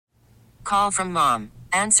call from mom.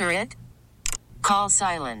 Answer it. Call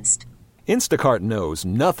silenced. Instacart knows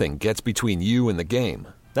nothing gets between you and the game.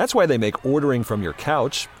 That's why they make ordering from your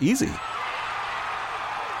couch easy.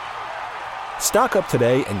 Stock up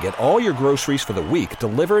today and get all your groceries for the week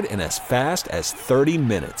delivered in as fast as 30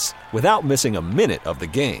 minutes without missing a minute of the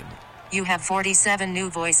game. You have 47 new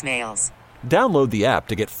voicemails. Download the app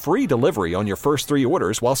to get free delivery on your first 3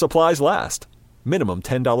 orders while supplies last. Minimum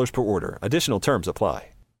 $10 per order. Additional terms apply.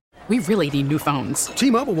 We really need new phones.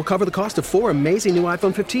 T-Mobile will cover the cost of 4 amazing new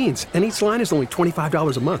iPhone 15s, and each line is only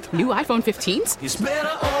 $25 a month. New iPhone 15s? It's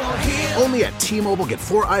better over here. Only at T-Mobile, get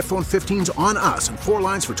 4 iPhone 15s on us and 4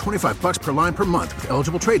 lines for $25 per line per month with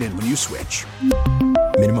eligible trade-in when you switch.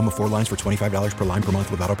 Minimum of 4 lines for $25 per line per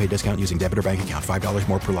month with autopay discount using debit or bank account. $5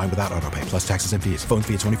 more per line without autopay, plus taxes and fees. Phone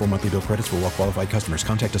fee at 24 monthly bill credits for well-qualified customers.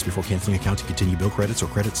 Contact us before canceling account to continue bill credits or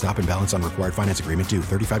credit stop and balance on required finance agreement due.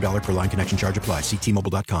 $35 per line connection charge applies. See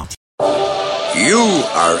T-Mobile.com. You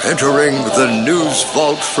are entering the news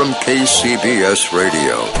vault from KCBS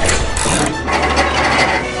Radio.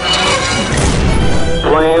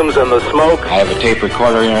 Flames and the smoke. I have a tape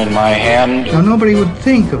recorder in my hand. Now, nobody would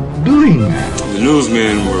think of doing that. The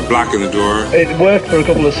newsmen were blocking the door. It worked for a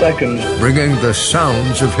couple of seconds. Bringing the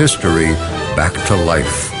sounds of history back to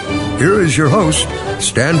life. Here is your host,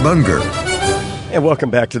 Stan Bunger. And welcome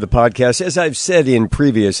back to the podcast. As I've said in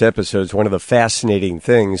previous episodes, one of the fascinating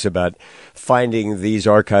things about finding these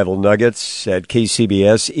archival nuggets at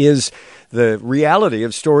KCBS is the reality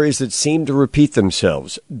of stories that seem to repeat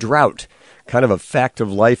themselves. Drought, kind of a fact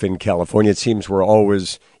of life in California. It seems we're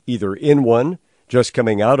always either in one, just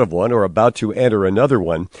coming out of one, or about to enter another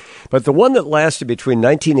one. But the one that lasted between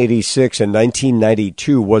 1986 and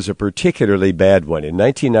 1992 was a particularly bad one. In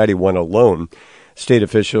 1991 alone, state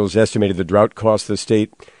officials estimated the drought cost the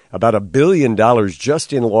state about $1 billion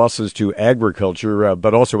just in losses to agriculture,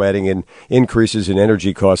 but also adding in increases in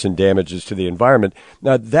energy costs and damages to the environment.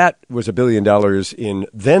 Now, that was $1 billion in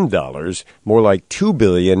then dollars, more like $2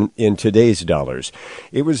 billion in today's dollars.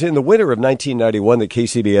 It was in the winter of 1991 that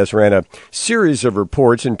KCBS ran a series of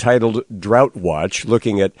reports entitled Drought Watch,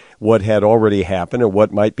 looking at what had already happened and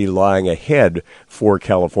what might be lying ahead for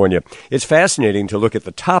California. It's fascinating to look at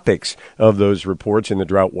the topics of those reports in the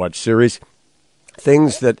Drought Watch series.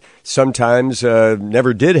 Things that sometimes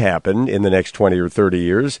never did happen in the next 20 or 30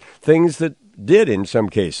 years, things that did in some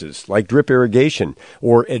cases, like drip irrigation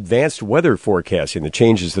or advanced weather forecasting. The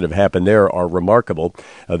changes that have happened there are remarkable.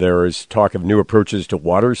 There is talk of new approaches to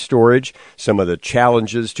water storage, some of the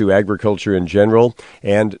challenges to agriculture in general,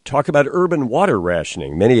 and talk about urban water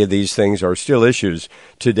rationing. Many of these things are still issues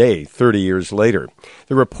today, 30 years later.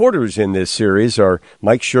 The reporters in this series are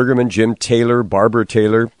Mike Sugerman, Jim Taylor, Barbara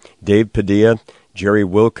Taylor, Dave Padilla, Jerry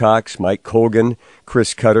Wilcox, Mike Colgan,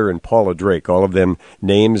 Chris Cutter, and Paula Drake, all of them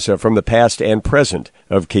names from the past and present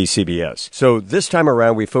of KCBS. So this time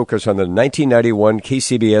around, we focus on the 1991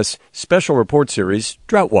 KCBS Special Report Series,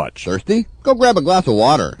 Drought Watch. Thirsty? Go grab a glass of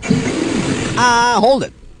water. Hold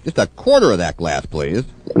it. Just a quarter of that glass, please.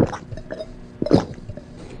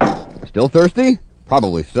 Still thirsty?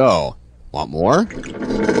 Probably so. Want more?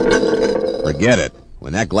 Forget it.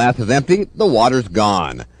 When that glass is empty, the water's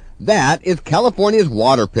gone. That is California's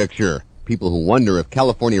water picture. People who wonder if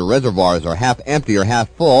California reservoirs are half empty or half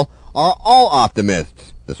full are all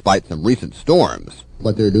optimists, despite some recent storms.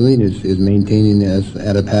 What they're doing is maintaining us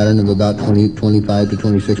at a pattern of about 25 to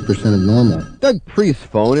 26% of normal. Doug Priest's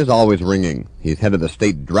phone is always ringing. He's head of the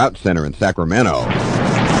State Drought Center in Sacramento.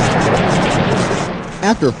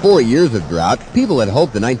 After 4 years of drought, people had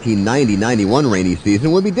hoped the 1990-91 rainy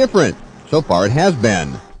season would be different. So far it has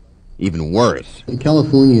been. Even worse.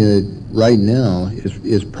 California right now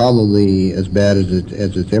is probably as bad as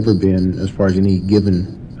it's ever been as far as any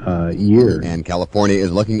given year. And California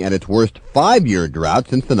is looking at its worst 5-year drought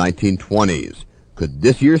since the 1920s. Could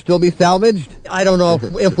this year still be salvaged? I don't know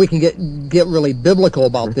if we can get really biblical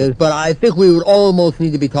about this, but I think we would almost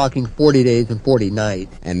need to be talking 40 days and 40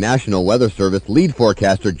 nights. And National Weather Service lead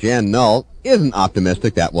forecaster Jan Null isn't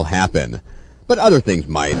optimistic that will happen. But other things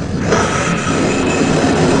might.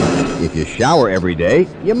 If you shower every day,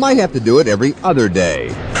 you might have to do it every other day.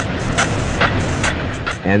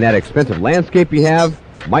 And that expensive landscape you have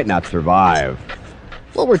might not survive.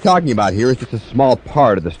 What we're talking about here is just a small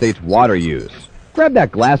part of the state's water use. Grab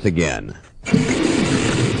that glass again.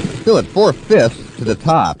 Fill it 4/5 to the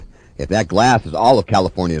top. If that glass is all of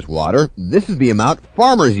California's water, this is the amount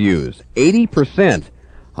farmers use, 80%.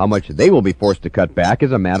 How much they will be forced to cut back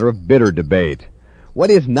is a matter of bitter debate. What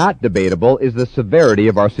is not debatable is the severity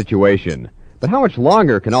of our situation. But how much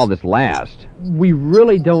longer can all this last? We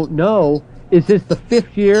really don't know. Is this the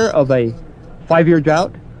 5th year of a 5-year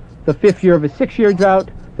drought? the 5th year of a 6-year drought,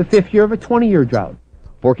 the 5th year of a 20-year drought.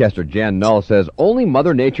 Forecaster Jan Null says only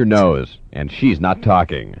Mother Nature knows, and she's not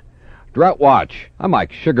talking. Drought Watch. I'm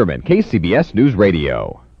Mike Sugerman, KCBS News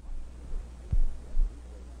Radio.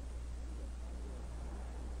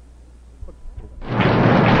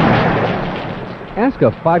 Ask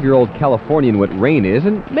a 5-year-old Californian what rain is,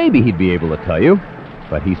 and maybe he'd be able to tell you.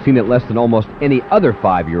 But he's seen it less than almost any other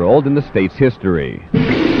 5-year-old in the state's history.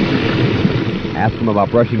 Ask him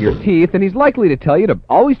about brushing your teeth, and he's likely to tell you to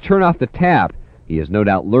always turn off the tap. He has no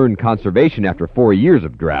doubt learned conservation after 4 years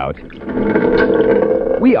of drought.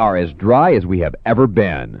 We are as dry as we have ever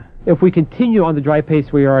been. If we continue on the dry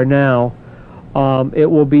pace we are now, it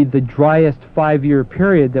will be the driest 5-year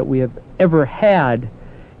period that we have ever had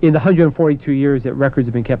in the 142 years that records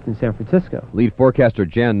have been kept in San Francisco. Lead forecaster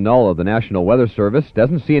Jan Null of the National Weather Service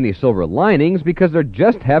doesn't see any silver linings because there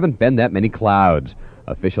just haven't been that many clouds.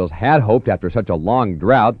 Officials had hoped after such a long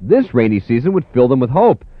drought, this rainy season would fill them with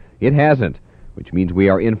hope. It hasn't, which means we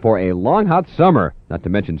are in for a long, hot summer, not to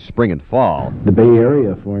mention spring and fall. The Bay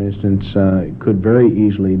Area, for instance, could very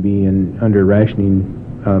easily be under rationing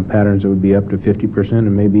patterns that would be up to 50%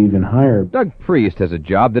 and maybe even higher. Doug Priest has a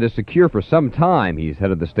job that is secure for some time. He's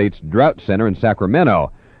head of the state's Drought Center in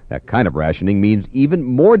Sacramento. That kind of rationing means even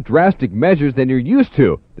more drastic measures than you're used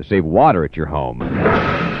to save water at your home.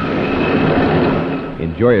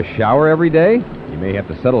 Enjoy a shower every day? You may have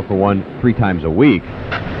to settle for one 3 times a week.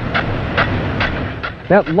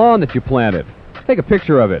 That lawn that you planted, take a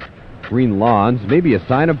picture of it. Green lawns may be a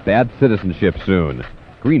sign of bad citizenship soon.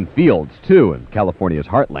 Green fields, too, in California's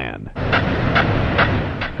heartland.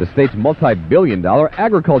 The state's multi-billion-dollar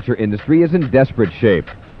agriculture industry is in desperate shape.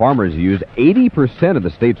 Farmers use 80% of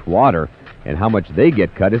the state's water, and how much they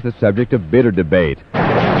get cut is the subject of bitter debate.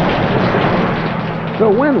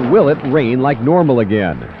 So when will it rain like normal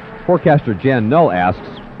again? Forecaster Jan Null asks,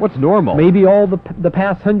 what's normal? Maybe all the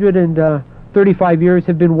past 135 years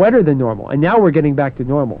have been wetter than normal, and now we're getting back to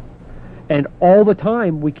normal. And all the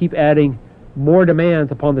time we keep adding more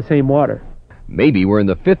demands upon the same water. Maybe we're in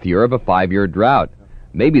the 5th year of a 5-year drought.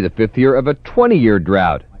 Maybe the 5th year of a 20-year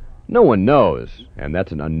drought. No one knows, and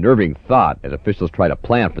that's an unnerving thought as officials try to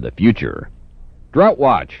plan for the future. Drought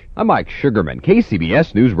Watch. I'm Mike Sugerman,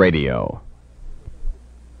 KCBS News Radio.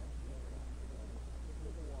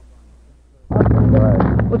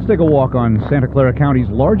 Let's take a walk on Santa Clara County's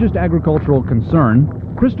largest agricultural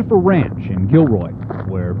concern, Christopher Ranch in Gilroy,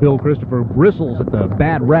 where Bill Christopher bristles at the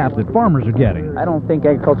bad rap that farmers are getting. I don't think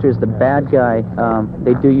agriculture is the bad guy.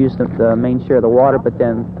 They do use the main share of the water, but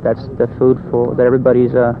then that's the food that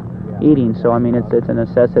everybody's eating. So I mean, it's a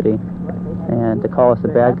necessity. And to call us the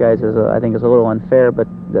bad guys I think is a little unfair. But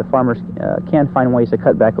the farmers can find ways to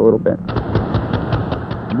cut back a little bit.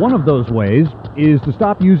 One of those ways is to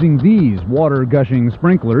stop using these water-gushing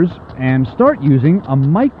sprinklers and start using a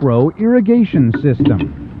micro-irrigation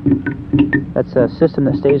system. That's a system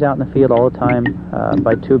that stays out in the field all the time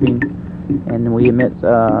by tubing, and we emit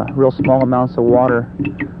real small amounts of water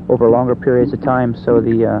over longer periods of time, so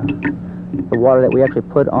the water that we actually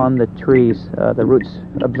put on the trees, the roots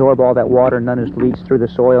absorb all that water, and none of it leaks through the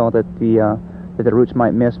soil that the roots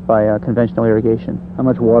might miss by conventional irrigation. How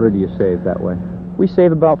much water do you save that way? We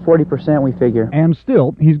save about 40%, we figure. And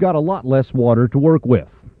still, he's got a lot less water to work with.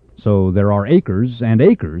 So there are acres and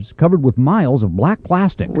acres covered with miles of black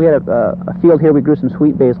plastic. We had a field here, we grew some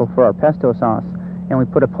sweet basil for our pesto sauce, and we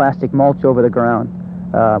put a plastic mulch over the ground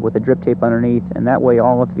with a drip tape underneath, and that way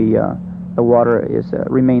all of the water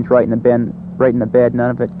remains right in the bed. None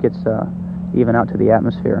of it gets even out to the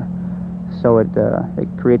atmosphere. So it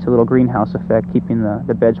creates a little greenhouse effect, keeping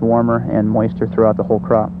the beds warmer and moister throughout the whole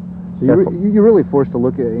crop. So you're really forced to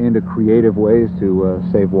look into creative ways to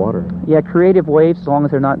save water. Yeah, creative ways, as long as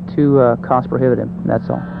they're not too cost prohibitive. That's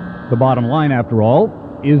all. The bottom line, after all,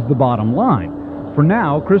 is the bottom line. For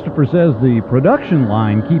now, Christopher says the production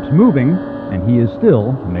line keeps moving, and he is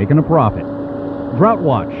still making a profit. Drought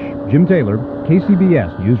Watch. Jim Taylor,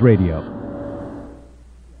 KCBS News Radio.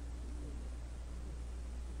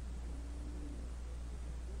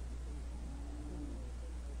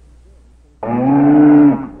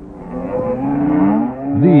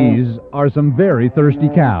 These are some very thirsty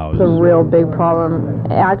cows. It's a real big problem.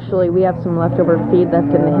 Actually, we have some leftover feed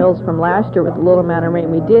left in the hills from last year with the little amount of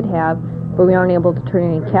rain we did have, but we aren't able to turn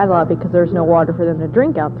any cattle out because there's no water for them to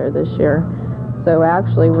drink out there this year. So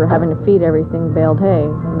actually, we're having to feed everything baled hay,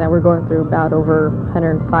 and that we're going through about over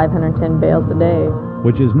 105, 110 bales a day.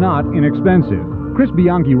 Which is not inexpensive. Chris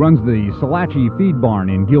Bianchi runs the Salachi Feed Barn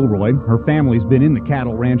in Gilroy. Her family's been in the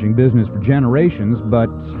cattle ranching business for generations, but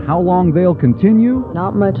how long they'll continue?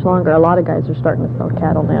 Not much longer. A lot of guys are starting to sell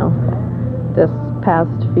cattle now. This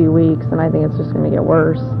past few weeks, and I think it's just going to get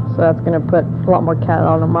worse. So that's going to put a lot more cattle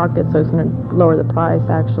on the market, so it's going to lower the price,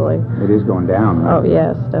 actually. It is going down, right? Oh,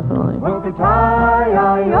 yes, definitely.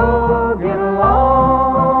 Get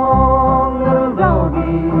along, little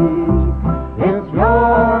doggy. It's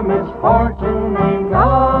your misfortune, ain't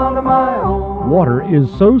gone to my own. Water is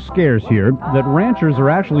so scarce here that ranchers are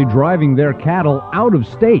actually driving their cattle out of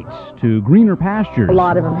state to greener pastures. A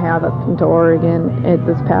lot of them have up into Oregon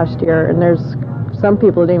this past year, and there's some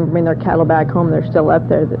people that didn't even bring their cattle back home. They're still up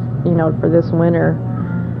there, for this winter,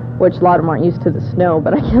 which a lot of them aren't used to the snow,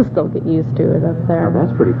 but I guess they'll get used to it up there. Now,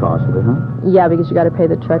 that's pretty costly, huh? Yeah, because you got to pay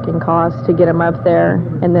the trucking costs to get them up there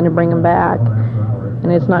and then to bring them back,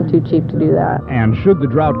 and it's not too cheap to do that. And should the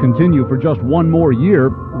drought continue for just one more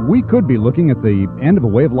year, we could be looking at the end of a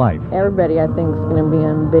way of life. Everybody, I think, is going to be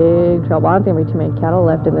in big trouble. I don't think we have too many cattle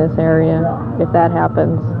left in this area if that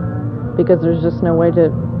happens, because there's just no way to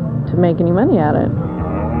make any money at it.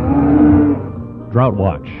 Drought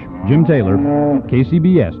Watch. Jim Taylor,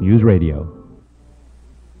 KCBS News Radio.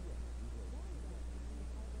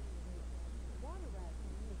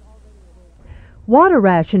 Water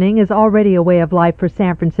rationing is already a way of life for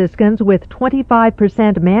San Franciscans, with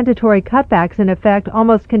 25% mandatory cutbacks in effect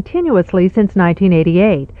almost continuously since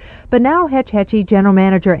 1988. But now Hetch Hetchy General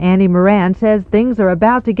Manager Andy Moran says things are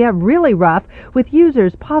about to get really rough, with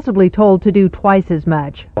users possibly told to do twice as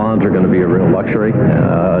much. Lawns are going to be a real luxury.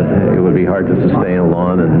 It would be hard to sustain a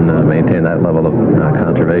lawn and maintain that level of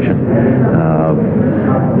conservation.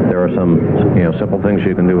 There are some simple things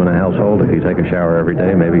you can do in a household. If you take a shower every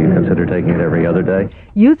day, maybe you consider taking it every other day.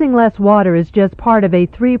 Using less water is just part of a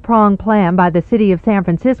three-pronged plan by the city of San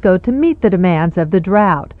Francisco to meet the demands of the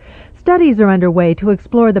drought. Studies are underway to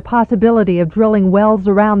explore the possibility of drilling wells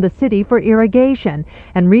around the city for irrigation,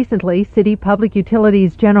 and recently City Public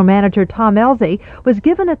Utilities General Manager Tom Elzey was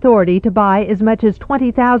given authority to buy as much as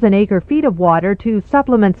 20,000 acre-feet of water to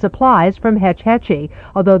supplement supplies from Hetch Hetchy,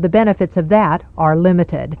 although the benefits of that are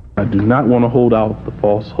limited. I do not want to hold out the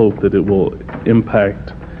false hope that it will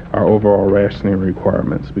impact our overall rationing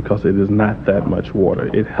requirements, because it is not that much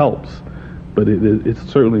water. It helps, but it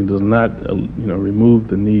certainly does not remove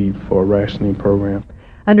the need for a rationing program.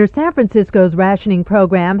 Under San Francisco's rationing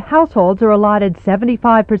program, households are allotted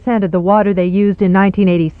 75% of the water they used in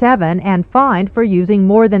 1987 and fined for using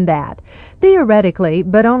more than that. Theoretically,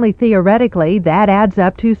 but only theoretically, that adds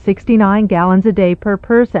up to 69 gallons a day per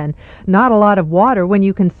person. Not a lot of water when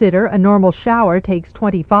you consider a normal shower takes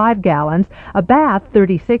 25 gallons, a bath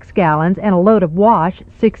 36 gallons, and a load of wash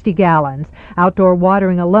 60 gallons. Outdoor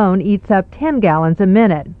watering alone eats up 10 gallons a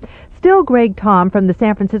minute. Still, Greg Tom from the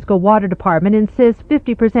San Francisco Water Department insists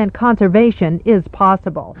 50% conservation is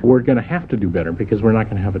possible. We're going to have to do better because we're not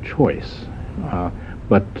going to have a choice.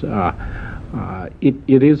 But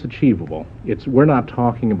it is achievable. We're not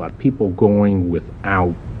talking about people going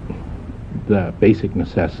without the basic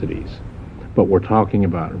necessities, but we're talking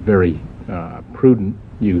about very prudent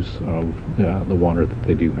use of the water that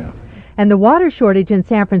they do have. And the water shortage in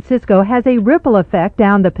San Francisco has a ripple effect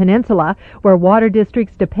down the peninsula, where water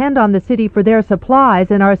districts depend on the city for their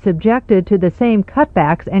supplies and are subjected to the same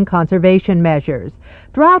cutbacks and conservation measures.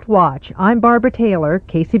 Drought Watch, I'm Barbara Taylor,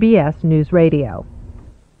 KCBS News Radio.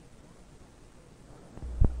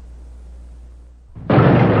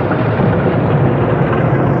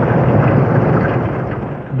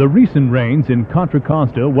 The recent rains in Contra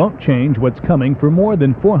Costa won't change what's coming for more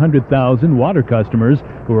than 400,000 water customers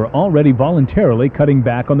who are already voluntarily cutting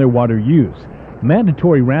back on their water use.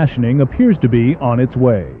 Mandatory rationing appears to be on its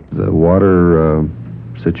way. The water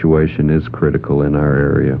situation is critical in our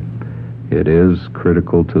area. It is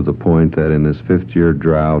critical to the point that in this fifth-year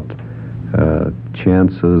drought,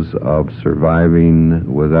 chances of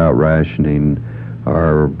surviving without rationing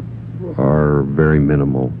are very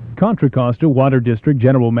minimal. Contra Costa Water District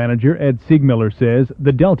General Manager Ed Siegmiller says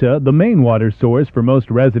the Delta, the main water source for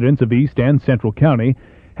most residents of East and Central County,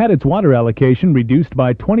 had its water allocation reduced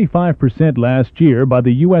by 25% last year by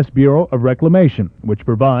the U.S. Bureau of Reclamation, which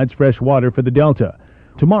provides fresh water for the Delta.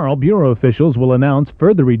 Tomorrow, Bureau officials will announce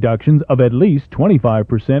further reductions of at least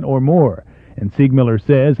 25% or more. And Siegmiller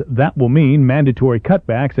says that will mean mandatory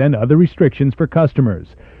cutbacks and other restrictions for customers.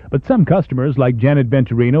 But some customers, like Janet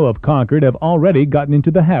Venturino of Concord, have already gotten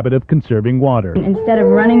into the habit of conserving water. Instead of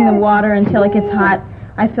running the water until it gets hot,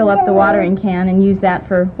 I fill up the watering can and use that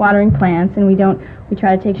for watering plants. And we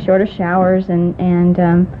try to take shorter showers and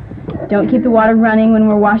don't keep the water running when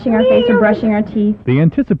we're washing our face or brushing our teeth. The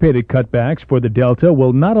anticipated cutbacks for the Delta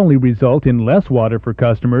will not only result in less water for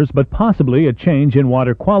customers, but possibly a change in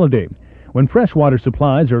water quality. When freshwater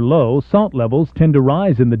supplies are low, salt levels tend to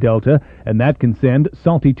rise in the Delta, and that can send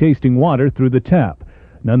salty-tasting water through the tap.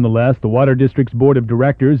 Nonetheless, the Water District's Board of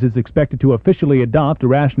Directors is expected to officially adopt a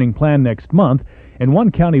rationing plan next month, and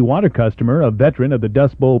one county water customer, a veteran of the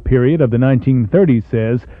Dust Bowl period of the 1930s,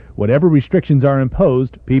 says whatever restrictions are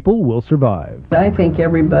imposed, people will survive. I think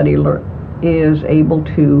everybody is able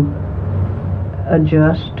to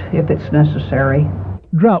adjust if it's necessary.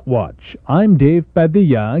 Drought Watch. I'm Dave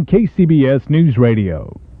Padilla, KCBS News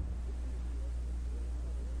Radio.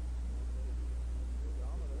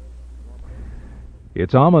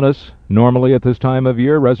 It's ominous. Normally at this time of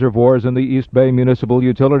year, reservoirs in the East Bay Municipal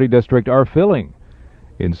Utility District are filling.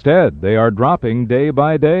 Instead, they are dropping day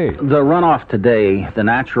by day. The runoff today, the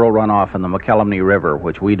natural runoff in the McKellamne River,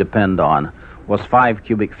 which we depend on, was 5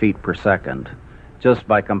 cubic feet per second. Just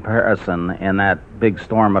by comparison, in that big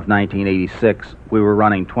storm of 1986, we were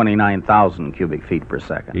running 29,000 cubic feet per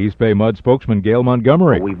second. East Bay Mud spokesman Gail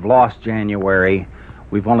Montgomery. We've lost January.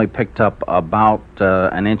 We've only picked up about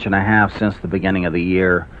an inch and a half since the beginning of the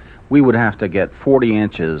year. We would have to get 40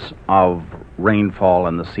 inches of rainfall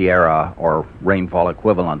in the Sierra, or rainfall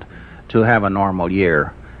equivalent, to have a normal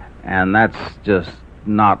year. And that's just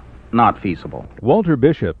not feasible. Walter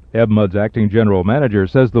Bishop, EBMUD's acting general manager,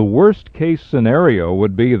 says the worst-case scenario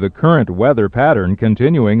would be the current weather pattern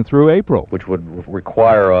continuing through April. Which would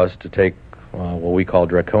require us to take what we call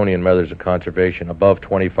draconian measures of conservation, above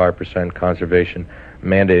 25% conservation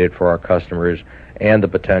mandated for our customers, and the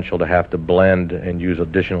potential to have to blend and use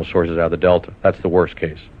additional sources out of the Delta. That's the worst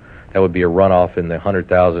case. That would be a runoff in the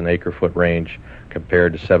 100,000 acre-foot range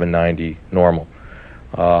compared to 790 normal.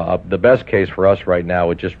 The best case for us right now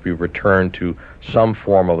would just be return to some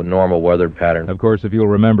form of a normal weather pattern. Of course, if you'll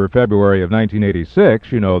remember February of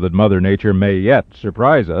 1986, you know that Mother Nature may yet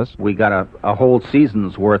surprise us. We got a whole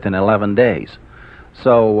season's worth in 11 days.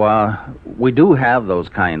 So we do have those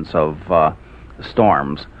kinds of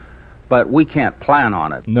storms, but we can't plan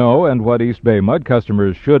on it. No, and what East Bay Mud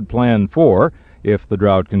customers should plan for, if the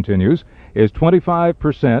drought continues, is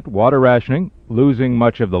 25% water rationing, losing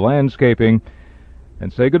much of the landscaping,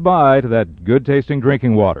 and say goodbye to that good-tasting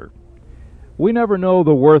drinking water. We never know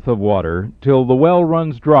the worth of water till the well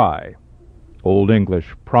runs dry. Old English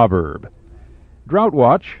proverb. Drought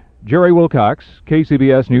Watch, Jerry Wilcox,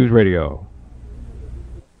 KCBS News Radio.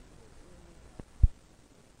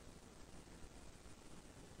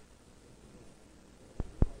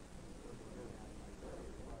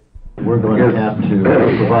 We're going to have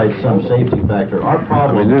to provide some safety factor. Our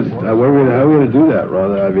problem... how are we going to do that,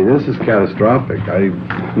 Ron? I mean, this is catastrophic. I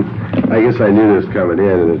guess I knew this coming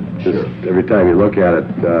in, and it just, every time you look at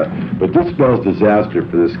it, but this spells disaster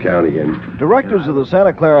for this county. And directors of the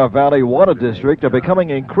Santa Clara Valley Water District are becoming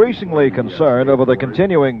increasingly concerned over the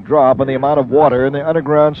continuing drop in the amount of water in the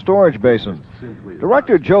underground storage basin.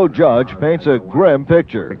 Director Joe Judge paints a grim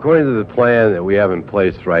picture. According to the plan that we have in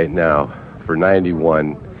place right now for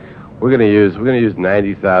 91, we're going to use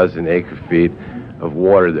 90,000 acre-feet of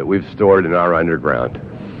water that we've stored in our underground.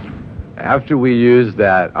 After we use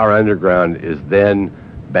that, our underground is then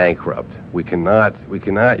bankrupt. We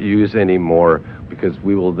cannot use any more, because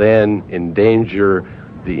we will then endanger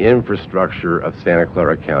the infrastructure of Santa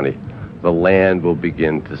Clara County. The land will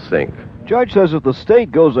begin to sink. Judge says if the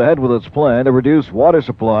state goes ahead with its plan to reduce water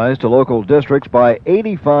supplies to local districts by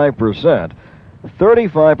 85%,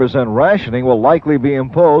 35% rationing will likely be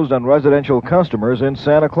imposed on residential customers in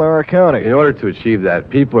Santa Clara County. In order to achieve that,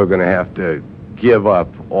 people are going to have to give up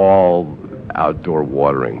all outdoor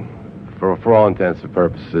watering. For all intents and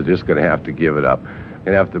purposes, they're just going to have to give it up. They're going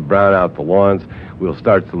to have to brown out the lawns. We'll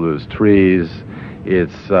start to lose trees.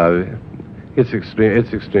 It's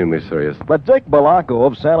extremely serious. But Dick Balaco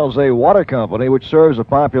of San Jose Water Company, which serves a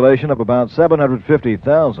population of about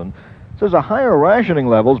 750,000, says the higher rationing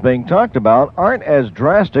levels being talked about aren't as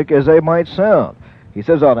drastic as they might sound. He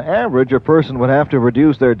says on average, a person would have to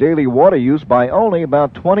reduce their daily water use by only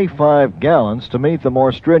about 25 gallons to meet the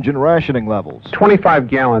more stringent rationing levels. 25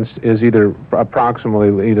 gallons is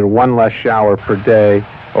approximately one less shower per day,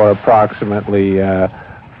 or approximately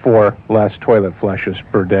 4 less toilet flushes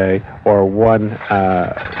per day, or one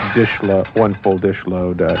full dish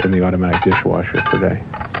load in the automatic dishwasher per day.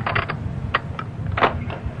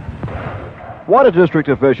 Water district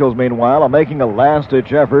officials, meanwhile, are making a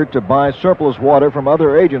last-ditch effort to buy surplus water from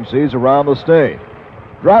other agencies around the state.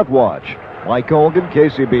 Drought Watch, Mike Colgan,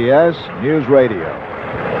 KCBS News Radio.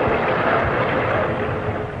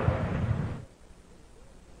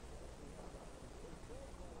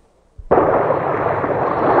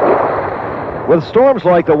 With storms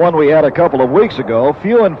like the one we had a couple of weeks ago,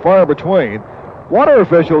 few and far between, Water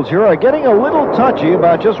officials here are getting a little touchy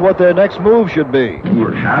about just what their next move should be.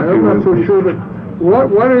 We're happy I'm not so sure that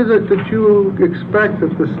what is it that you expect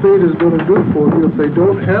that the state is going to do for you if they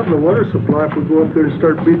don't have the water supply if we go up there and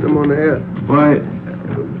start beating them on the head? Why,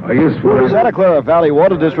 I guess Santa Clara Valley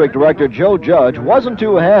Water District Director Joe Judge wasn't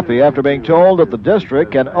too happy after being told that the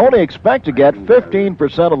district can only expect to get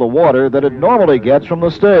 15% of the water that it normally gets from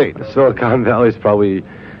the state. Silicon Valley is probably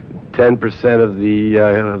 10% of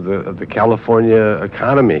the California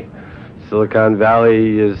economy. Silicon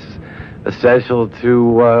Valley is essential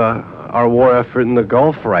to our war effort in the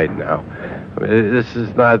Gulf right now. I mean, this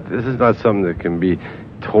is not something that can be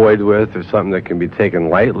toyed with or something that can be taken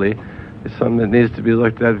lightly. It's something that needs to be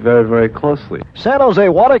looked at very, very closely. San Jose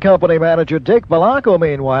Water Company manager Dick Balaco,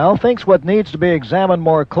 meanwhile, thinks what needs to be examined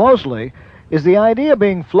more closely is the idea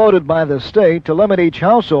being floated by the state to limit each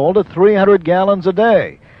household to 300 gallons a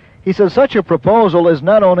day. He says such a proposal is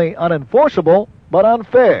not only unenforceable, but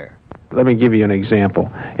unfair. Let me give you an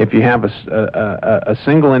example. If you have a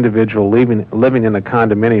single individual living in a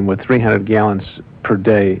condominium with 300 gallons per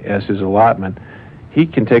day as his allotment, he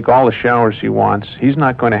can take all the showers he wants. He's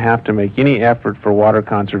not going to have to make any effort for water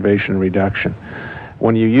conservation reduction.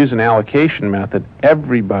 When you use an allocation method,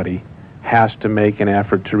 everybody has to make an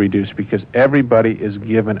effort to reduce because everybody is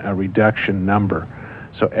given a reduction number.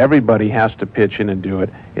 So everybody has to pitch in and do it.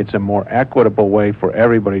 It's a more equitable way for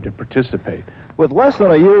everybody to participate. With less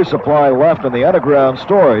than a year's supply left in the underground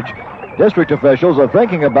storage, district officials are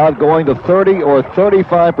thinking about going to 30 or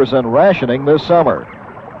 35% rationing this summer.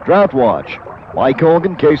 Drought Watch. Mike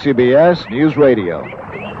Colgan, KCBS News Radio.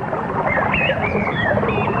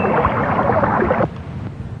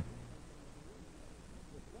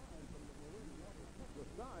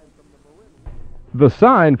 The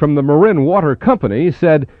sign from the Marin Water Company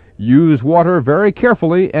said, "Use water very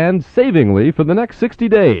carefully and savingly for the next 60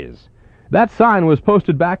 days." That sign was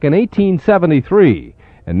posted back in 1873,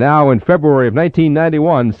 and now in February of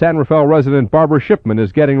 1991, San Rafael resident Barbara Shipman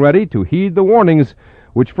is getting ready to heed the warnings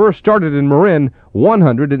which first started in Marin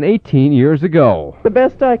 118 years ago. The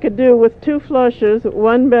best I could do with 2 flushes,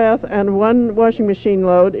 1 bath, and 1 washing machine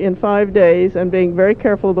load in 5 days, and being very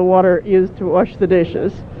careful of the water used to wash the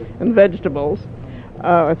dishes and vegetables.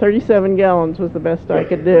 37 gallons was the best I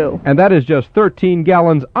could do. And that is just 13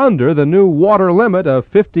 gallons under the new water limit of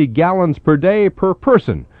 50 gallons per day per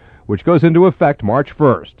person, which goes into effect March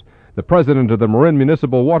 1st. The president of the Marin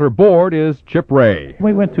Municipal Water Board is Chip Ray.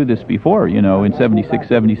 We went through this before, in 76,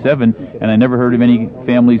 77, and I never heard of any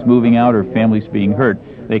families moving out or families being hurt.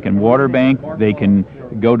 They can water bank, they can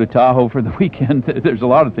go to Tahoe for the weekend. There's a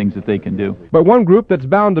lot of things that they can do. But one group that's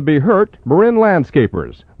bound to be hurt, Marin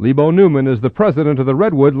landscapers. Lebo Newman is the president of the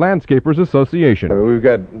Redwood Landscapers Association. We've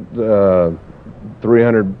got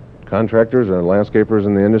 300 contractors and landscapers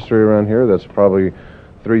in the industry around here. That's probably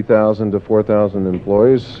 3,000 to 4,000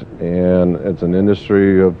 employees, and it's an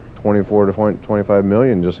industry of 24 to 25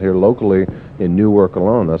 million just here locally in new work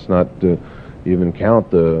alone. That's not to even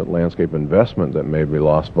count the landscape investment that may be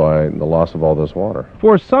lost by the loss of all this water.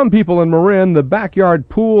 For some people in Marin, the backyard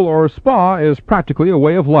pool or spa is practically a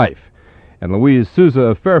way of life. And Louise Souza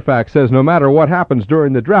of Fairfax says no matter what happens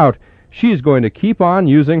during the drought, she's going to keep on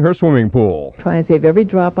using her swimming pool. Try and save every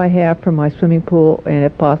drop I have from my swimming pool and,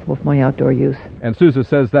 if possible, for my outdoor use. And Souza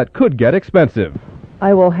says that could get expensive.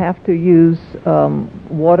 I will have to use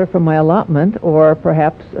water from my allotment or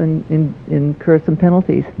perhaps incur some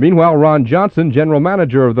penalties. Meanwhile, Ron Johnson, general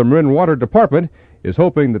manager of the Marin Water Department, is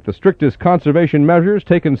hoping that the strictest conservation measures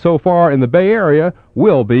taken so far in the Bay Area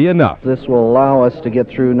will be enough. This will allow us to get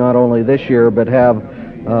through not only this year, but have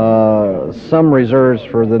some reserves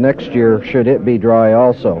for the next year should it be dry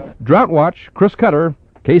also. Drought Watch, Chris Cutter,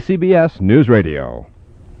 KCBS News Radio.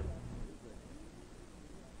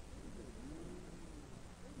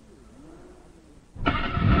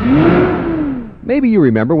 Maybe you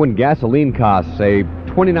remember when gasoline cost, say,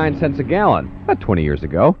 29 cents a gallon, about 20 years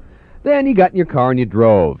ago. Then you got in your car and you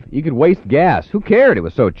drove. You could waste gas. Who cared? It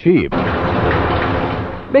was so cheap.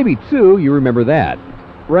 Maybe, too, you remember that.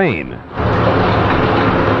 Rain.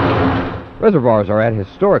 Reservoirs are at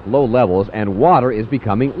historic low levels, and water is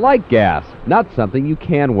becoming like gas, not something you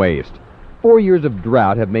can waste. 4 years of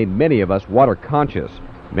drought have made many of us water conscious.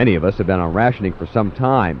 Many of us have been on rationing for some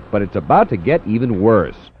time, but it's about to get even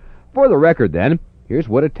worse. For the record, then, here's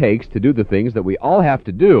what it takes to do the things that we all have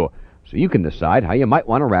to do, so you can decide how you might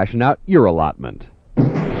want to ration out your allotment. A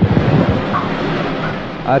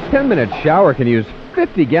 10-minute shower can use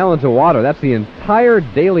 50 gallons of water. That's the entire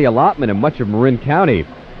daily allotment in much of Marin County.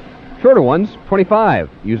 Shorter ones, 25.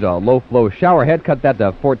 Use a low-flow shower head, cut that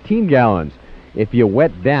to 14 gallons. If you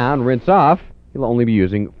wet down, rinse off, you'll only be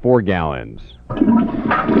using 4 gallons.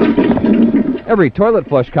 Every toilet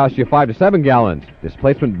flush costs you 5 to 7 gallons.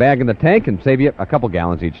 Displacement bag in the tank can save you a couple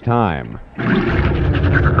gallons each time.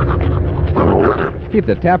 Keep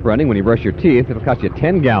the tap running when you brush your teeth. It'll cost you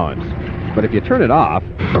 10 gallons. But if you turn it off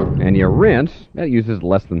and you rinse, that uses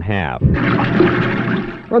less than half.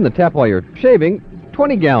 Run the tap while you're shaving,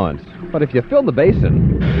 20 gallons. But if you fill the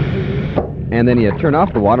basin and then you turn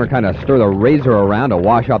off the water and kind of stir the razor around to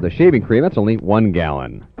wash off the shaving cream, that's only 1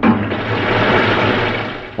 gallon.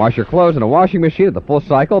 Wash your clothes in a washing machine at the full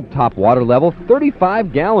cycle, top water level,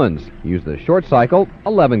 35 gallons. Use the short cycle,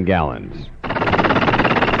 11 gallons.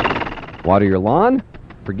 Water your lawn?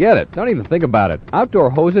 Forget it. Don't even think about it. Outdoor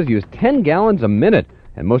hoses use 10 gallons a minute,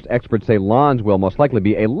 and most experts say lawns will most likely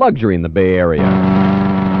be a luxury in the Bay Area.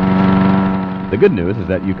 The good news is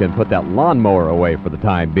that you can put that lawnmower away for the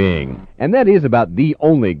time being. And that is about the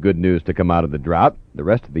only good news to come out of the drought. The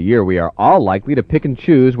rest of the year, we are all likely to pick and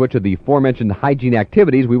choose which of the aforementioned hygiene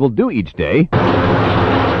activities we will do each day,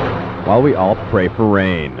 while we all pray for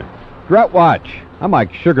rain. Drought Watch. I'm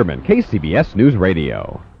Mike Sugerman, KCBS News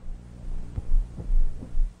Radio.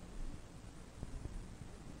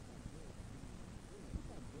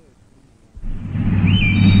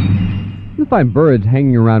 You'll find birds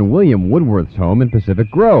hanging around William Woodworth's home in Pacific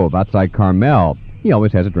Grove, outside Carmel. He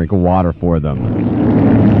always has a drink of water for them.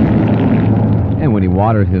 And when he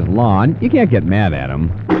waters his lawn, you can't get mad at him.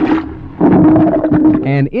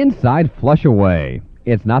 And inside, flush away.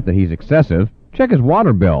 It's not that he's excessive. Check his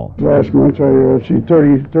water bill. Last month I see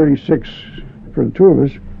 36 for the two of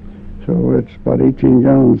us, so it's about 18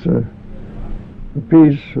 gallons a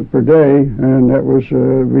piece per day, and that was,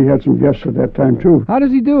 we had some guests at that time too. How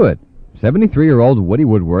does he do it? 73-year-old Woody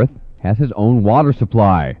Woodworth has his own water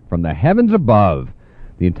supply from the heavens above.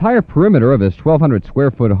 The entire perimeter of his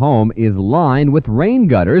 1,200-square-foot home is lined with rain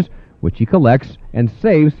gutters, which he collects and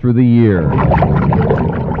saves through the year.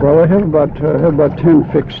 Well, I have about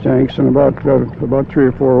 10 fixed tanks and about 3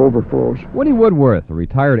 or 4 overflows. Woody Woodworth, a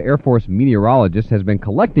retired Air Force meteorologist, has been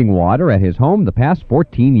collecting water at his home the past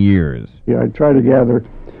 14 years. Yeah, I try to gather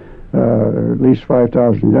at least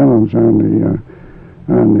 5,000 gallons on the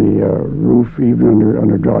roof, even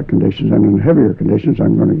under drought conditions, and in heavier conditions,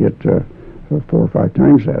 I'm going to get 4 or 5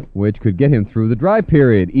 times that. Which could get him through the dry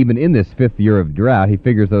period. Even in this 5th year of drought, he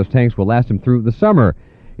figures those tanks will last him through the summer.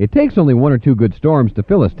 It takes only 1 or 2 good storms to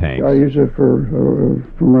fill his tanks. I use it for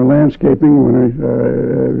my landscaping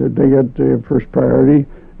when they get the first priority,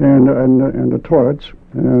 and the toilets,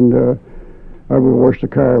 and I will wash the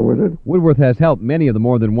car with it. Woodworth has helped many of the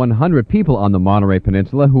more than 100 people on the Monterey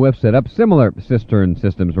Peninsula who have set up similar cistern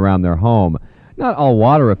systems around their home. Not all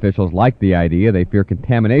water officials like the idea. They fear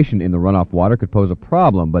contamination in the runoff water could pose a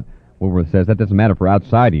problem, but Woodworth says that doesn't matter for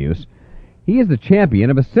outside use. He is the champion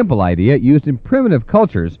of a simple idea used in primitive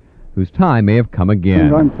cultures whose time may have come again.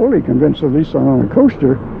 And I'm fully convinced, at least on a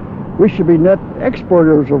coaster, we should be net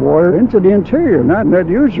exporters of water into the interior, not net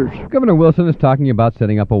users. Governor Wilson is talking about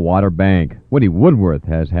setting up a water bank. Woody Woodworth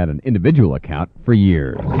has had an individual account for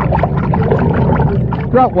years.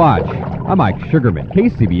 Drought Watch. I'm Mike Sugerman,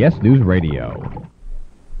 KCBS News Radio.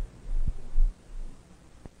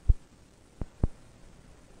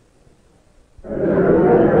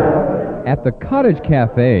 At the Cottage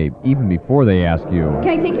Cafe, even before they ask you, "Can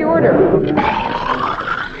I take your order?"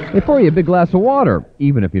 they pour you a big glass of water,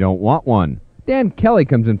 even if you don't want one. Dan Kelly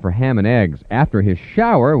comes in for ham and eggs after his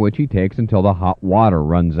shower, which he takes until the hot water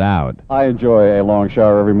runs out. I enjoy a long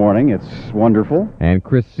shower every morning. It's wonderful. And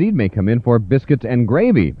Chris Seed may come in for biscuits and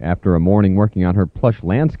gravy after a morning working on her plush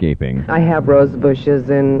landscaping. I have rose bushes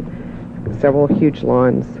and several huge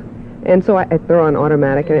lawns. And so I throw on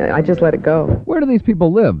automatic and I just let it go. Where do these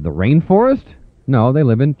people live? The rainforest? No, they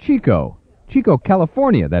live in Chico,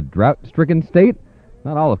 California, that drought-stricken state.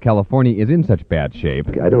 Not all of California is in such bad shape.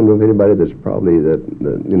 I don't know of anybody that's probably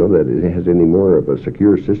that has any more of a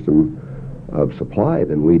secure system of supply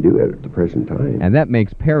than we do at the present time. And that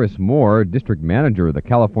makes Paris Moore, district manager of the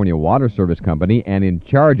California Water Service Company and in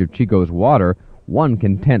charge of Chico's water, one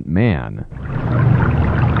content man.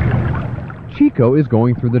 Chico is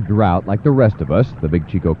going through the drought like the rest of us. The Big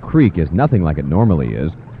Chico Creek is nothing like it normally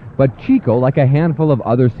is. But Chico, like a handful of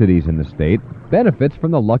other cities in the state, benefits from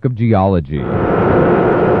the luck of geology.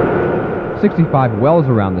 65 wells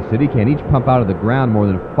around the city can each pump out of the ground more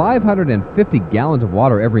than 550 gallons of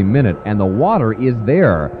water every minute, and the water is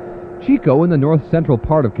there. Chico, in the north-central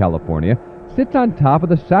part of California, sits on top of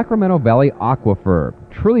the Sacramento Valley Aquifer,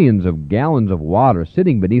 trillions of gallons of water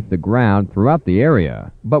sitting beneath the ground throughout the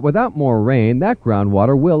area. But without more rain, that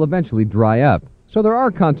groundwater will eventually dry up, so there are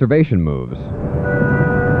conservation moves.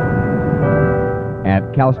 At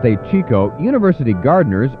At Cal State Chico, university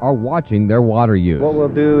gardeners are watching their water use. What we'll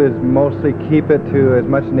do is mostly keep it to as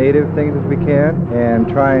much native things as we can and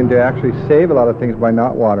trying to actually save a lot of things by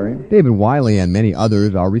not watering. David Wiley and many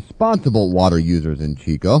others are responsible water users in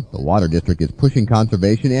Chico. The Water District is pushing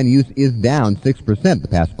conservation, and use is down 6% the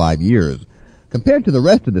past 5 years. Compared to the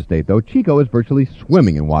rest of the state, though, Chico is virtually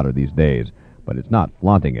swimming in water these days, but it's not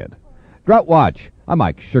flaunting it. Drought Watch. I'm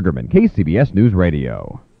Mike Sugerman, KCBS News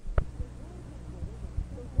Radio.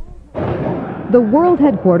 The world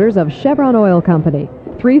headquarters of Chevron Oil Company.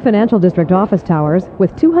 3 financial district office towers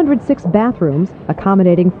with 206 bathrooms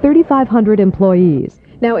accommodating 3,500 employees.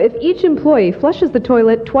 Now, if each employee flushes the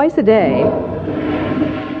toilet twice a day,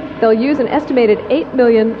 they'll use an estimated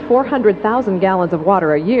 8,400,000 gallons of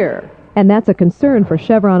water a year. And that's a concern for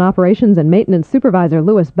Chevron Operations and Maintenance Supervisor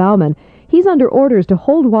Louis Bauman. He's under orders to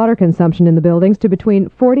hold water consumption in the buildings to between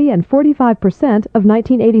 40 and 45% of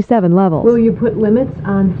 1987 levels. Will you put limits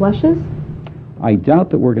on flushes? I doubt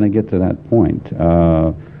that we're going to get to that point.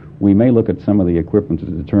 We may look at some of the equipment to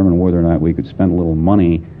determine whether or not we could spend a little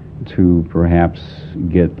money to perhaps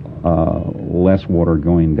get less water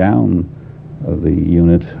going down the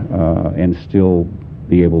unit and still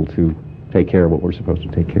be able to take care of what we're supposed to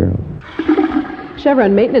take care of.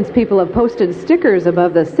 Chevron maintenance people have posted stickers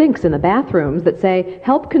above the sinks in the bathrooms that say,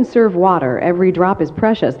 "Help conserve water. Every drop is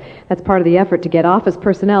precious." That's part of the effort to get office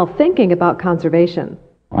personnel thinking about conservation.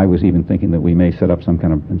 I was even thinking that we may set up some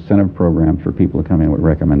kind of incentive program for people to come in with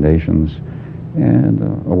recommendations and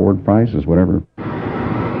award prizes, whatever.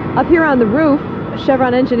 Up here on the roof,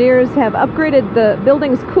 Chevron engineers have upgraded the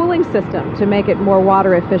building's cooling system to make it more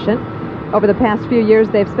water efficient. Over the past few years,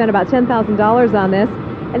 they've spent about $10,000 on this,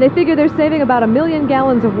 and they figure they're saving about 1 million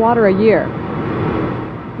gallons of water a year.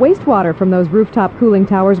 Wastewater from those rooftop cooling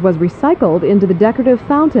towers was recycled into the decorative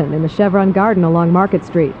fountain in the Chevron garden along Market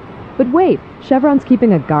Street. But wait, Chevron's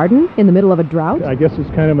keeping a garden in the middle of a drought? I guess it's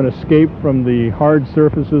kind of an escape from the hard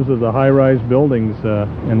surfaces of the high-rise buildings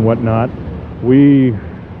and whatnot. We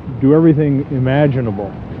do everything imaginable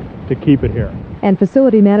to keep it here. And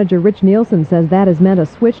facility manager Rich Nielsen says that has meant a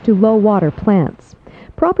switch to low-water plants.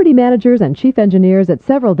 Property managers and chief engineers at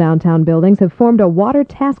several downtown buildings have formed a water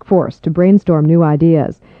task force to brainstorm new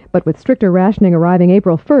ideas. But with stricter rationing arriving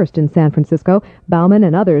April 1st in San Francisco, Bauman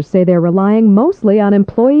and others say they're relying mostly on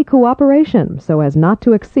employee cooperation so as not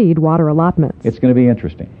to exceed water allotments. It's going to be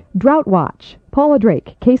interesting. Drought Watch. Paula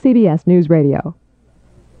Drake, KCBS News Radio.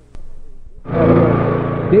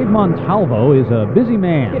 Dave Montalvo is a busy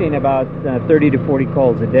man. Getting about 30 to 40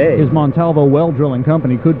 calls a day. His Montalvo well drilling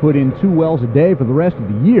company could put in 2 wells a day for the rest of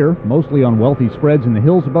the year, mostly on wealthy spreads in the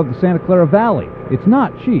hills above the Santa Clara Valley. It's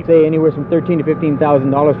not cheap. Say anywhere from $13,000 to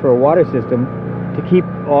 $15,000 for a water system to keep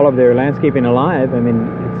all of their landscaping alive. I mean,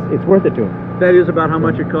 it's worth it to them. That is about how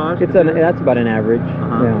much it costs? That's about an average.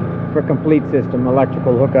 Yeah. For a complete system,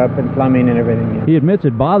 electrical hookup and plumbing and everything. Yeah. He admits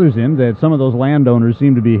it bothers him that some of those landowners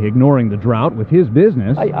seem to be ignoring the drought with his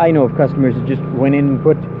business. I know of customers that just went in and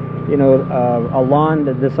put, a lawn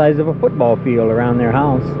the size of a football field around their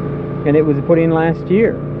house, and it was put in last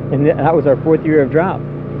year, and that was our 4th year of drought.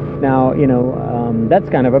 Now, that's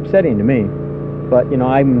kind of upsetting to me, but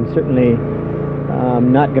I'm certainly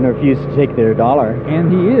not going to refuse to take their dollar.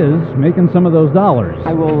 And he is making some of those dollars.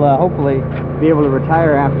 I will hopefully be able to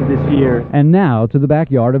retire after this year. And now to the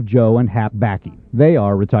backyard of Joe and Hap Backey. They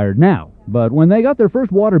are retired now, but when they got their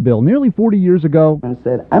first water bill nearly 40 years ago, I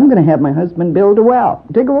said, I'm going to have my husband build a well,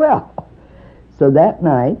 dig a well. So that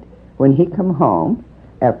night, when he come home,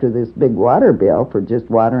 after this big water bill for just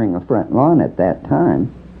watering a front lawn at that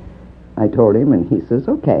time, I told him, and he says,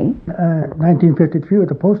 okay. 1953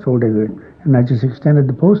 with a post hole digger, and I just extended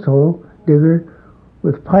the post hole digger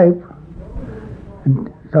with pipe,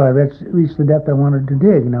 and so I reached the depth I wanted to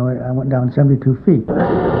dig. Now I went down 72 feet.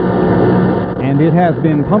 And it has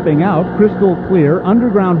been pumping out crystal clear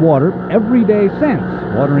underground water every day since,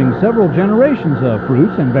 watering several generations of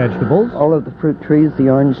fruits and vegetables. All of the fruit trees, the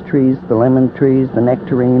orange trees, the lemon trees, the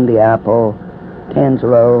nectarine, the apple,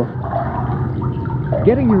 Tangelo.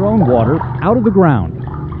 Getting your own water out of the ground.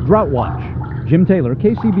 Drought Watch. Jim Taylor,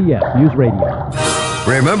 KCBS News Radio.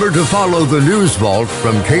 Remember to follow the News Vault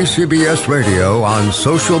from KCBS Radio on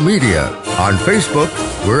social media. On Facebook,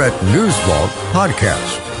 we're at News Vault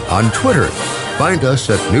Podcast. On Twitter, find us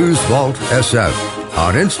at News Vault SF.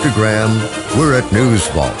 On Instagram, we're at News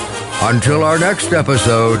Vault. Until our next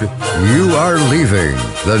episode, you are leaving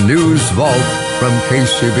the News Vault from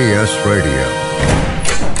KCBS Radio.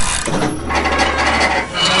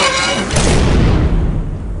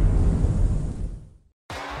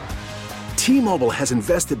 T-Mobile has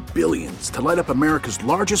invested billions to light up America's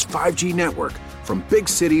largest 5G network, from big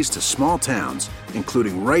cities to small towns,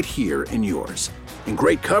 including right here in yours. And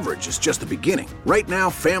great coverage is just the beginning. Right now,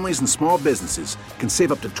 families and small businesses can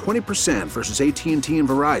save up to 20% versus AT&T and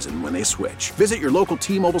Verizon when they switch. Visit your local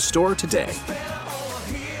T-Mobile store today.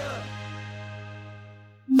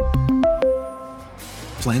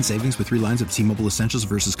 Plan savings with 3 lines of T-Mobile Essentials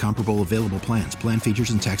versus comparable available plans. Plan features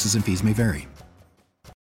and taxes and fees may vary.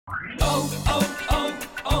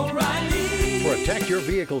 Protect your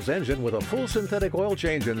vehicle's engine with a full synthetic oil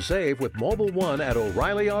change and save with Mobile One at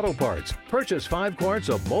O'Reilly Auto Parts. Purchase 5 quarts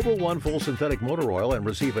of Mobile One full synthetic motor oil and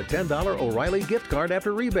receive a $10 O'Reilly gift card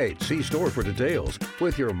after rebate. See store for details.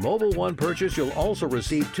 With your Mobile One purchase, you'll also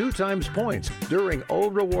receive 2 times points during O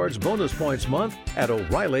Rewards Bonus Points Month at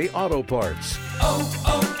O'Reilly Auto Parts.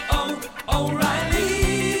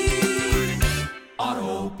 O'Reilly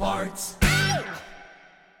Auto Parts.